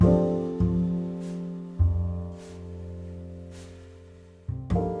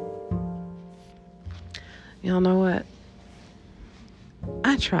Y'all know what?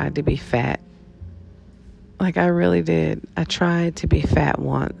 I tried to be fat. Like, I really did. I tried to be fat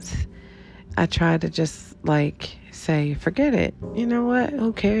once. I tried to just, say, forget it. You know what?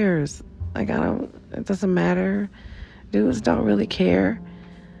 Who cares? It doesn't matter. Dudes don't really care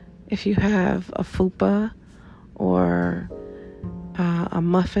if you have a fupa or a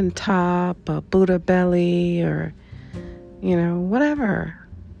muffin top, a Buddha belly, or, whatever.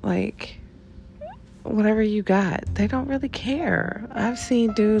 Whatever you got. They don't really care. I've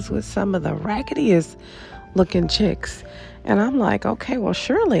seen dudes with some of the raggediest looking chicks. And I'm like, okay, well,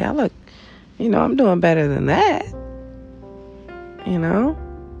 surely I look, I'm doing better than that.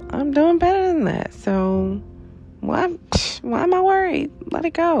 I'm doing better than that. So why am I worried? Let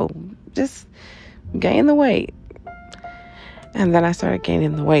it go. Just gain the weight. And then I started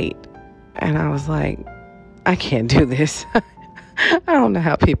gaining the weight. And I was like, I can't do this. I don't know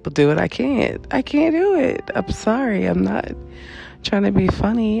how people do it. I can't do it. I'm sorry. I'm not trying to be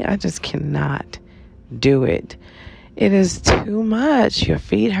funny. I just cannot do it. It is too much. Your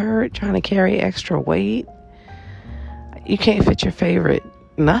feet hurt trying to carry extra weight. You can't fit your favorite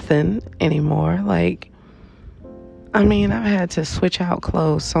nothing anymore. I've had to switch out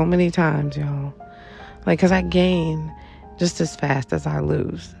clothes so many times, y'all. Because I gain just as fast as I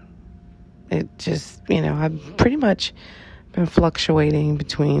lose. It just, I've pretty much been fluctuating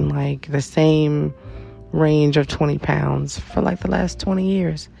between the same range of 20 pounds for the last 20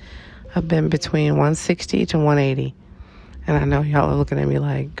 years. I've been between 160 to 180. And I know y'all are looking at me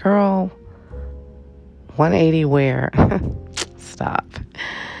like, girl, 180 where? Stop.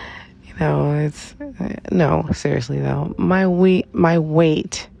 No, seriously though. My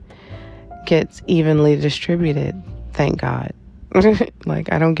weight gets evenly distributed. Thank God.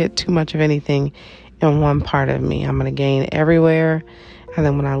 I don't get too much of anything in one part of me. I'm going to gain everywhere. And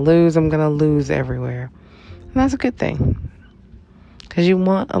then when I lose, I'm going to lose everywhere. And that's a good thing. Because you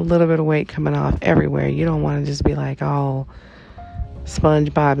want a little bit of weight coming off everywhere. You don't want to just be all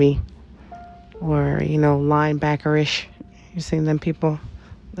Sponge Bobby or, linebacker-ish. You seen them people?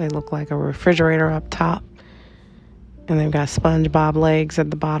 They look like a refrigerator up top. And they've got SpongeBob legs at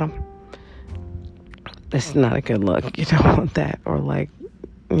the bottom. It's not a good look. You don't want that. Or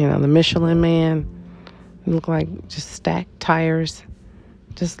the Michelin Man. You look like just stacked tires.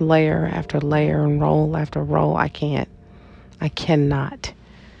 Just layer after layer and roll after roll. I cannot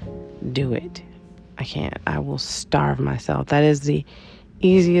do it. I can't. I will starve myself. That is the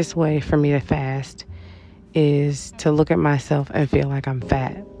easiest way for me to fast, is to look at myself and feel like I'm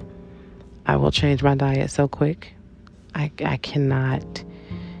fat. I will change my diet so quick. I cannot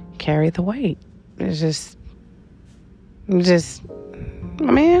carry the weight. It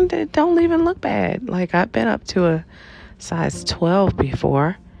don't even look bad. I've been up to a size 12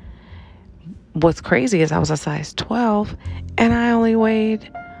 before. What's crazy is I was a size 12 and I only weighed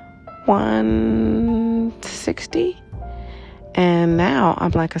 160. And now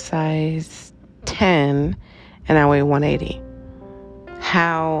I'm a size 10 and I weigh 180.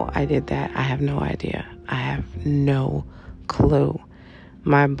 How I did that, I have no idea. I have no clue.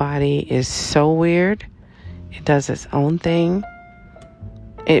 My body is so weird. It does its own thing.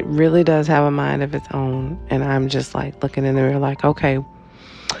 It really does have a mind of its own. And I'm just looking in the mirror okay,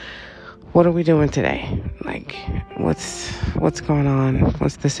 what are we doing today? What's going on?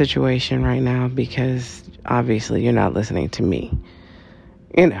 What's the situation right now? Because obviously you're not listening to me,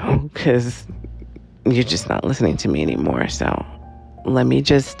 because you're just not listening to me anymore. So let me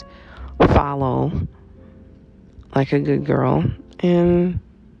just follow like a good girl and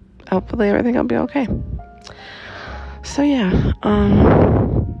hopefully everything will be okay. So yeah,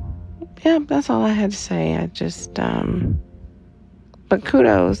 that's all I had to say. I just, but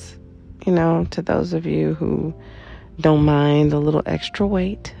kudos, to those of you who don't mind a little extra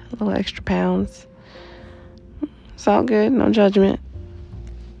weight, a little extra pounds. It's all good. No judgment.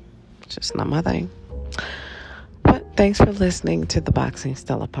 It's just not my thing. But thanks for listening to the Boxing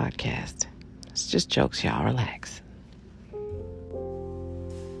Stella podcast. It's just jokes, y'all. Relax.